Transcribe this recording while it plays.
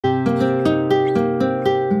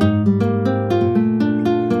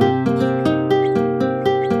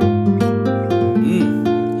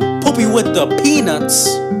you with the peanuts.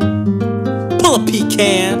 Pull a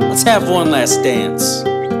pecan, let's have one last dance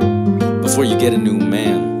before you get a new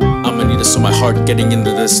man. I'ma need it so my heart getting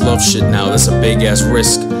into this love shit now. That's a big ass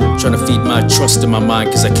risk. Trying to feed my trust in my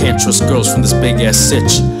mind, cause I can't trust girls from this big ass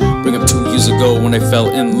sitch. Bring up 2 years ago when I fell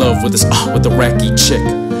in love with this with a racky chick.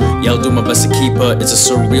 Yeah, I'll do my best to keep her, it's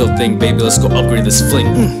a surreal thing, baby. Let's go upgrade this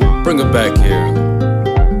fling. Bring her back here,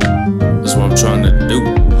 that's what I'm trying to do.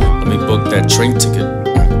 Let me book that train ticket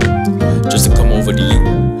just to come over to you.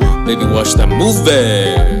 Baby, watch that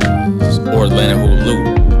movies or Atlanta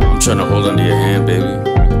Hulu. I'm trying to hold onto your hand, baby.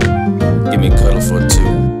 Give me a cuddle for 2.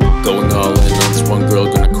 Going all in on this one girl,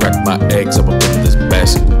 gonna crack my eggs up in this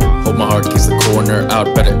basket. Hope my heart keeps the corner out,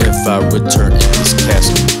 better if I return in this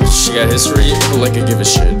casket. She got history, like I give a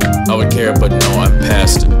shit. I would care, but no, I'm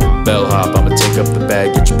past it. Bellhop, I'ma take up the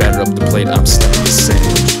baggage, batter up the plate, I'm slapping the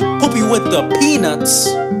sandwich. Hope you with the peanuts.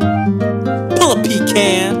 Pull a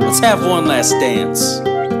pecan, let's have one last dance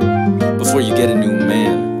before you get a new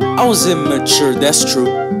man. I was immature, that's true.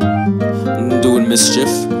 Doing mischief.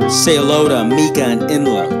 Say hello to Mika and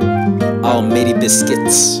Inla, all matey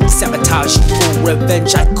biscuits. Sabotage for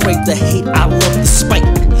revenge, I crave the hate, I love the spite.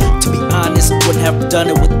 To be honest, wouldn't have done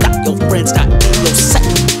it without your friends, not in your sight.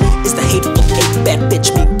 It's the hateful 8 bad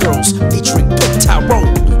bitch mean girls featuring Put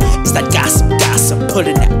Tyrone. It's that gossip, put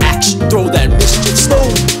into action, throw that mischief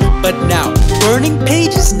stone. But now, burning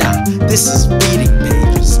pages? Nah, this is reading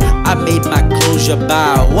pages. I made my closure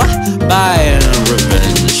by what? By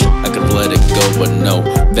revenge. I could've let it go, but no,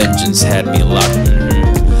 vengeance had me locked.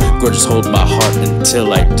 Grudges hold my heart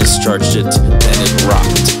until I discharged it, then it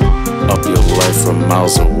rocked. Up your life from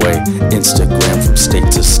miles away, Instagram from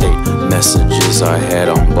state to state. Messages I had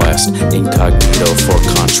on blast, incognito for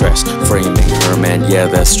contrast. Framing her, man, yeah,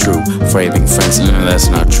 that's true. Framing friends, that's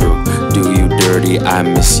not true. Do you dirty, I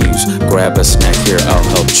misuse. Grab a snack here, I'll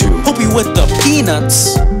help chew. Hope you with the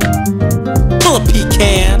peanuts. Pull a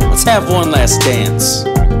pecan, let's have one last dance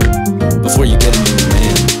before you get a new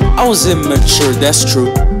man. I was immature, that's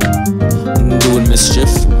true. Doing mischief,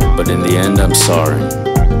 but in the end I'm sorry,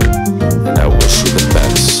 and I wish you the best.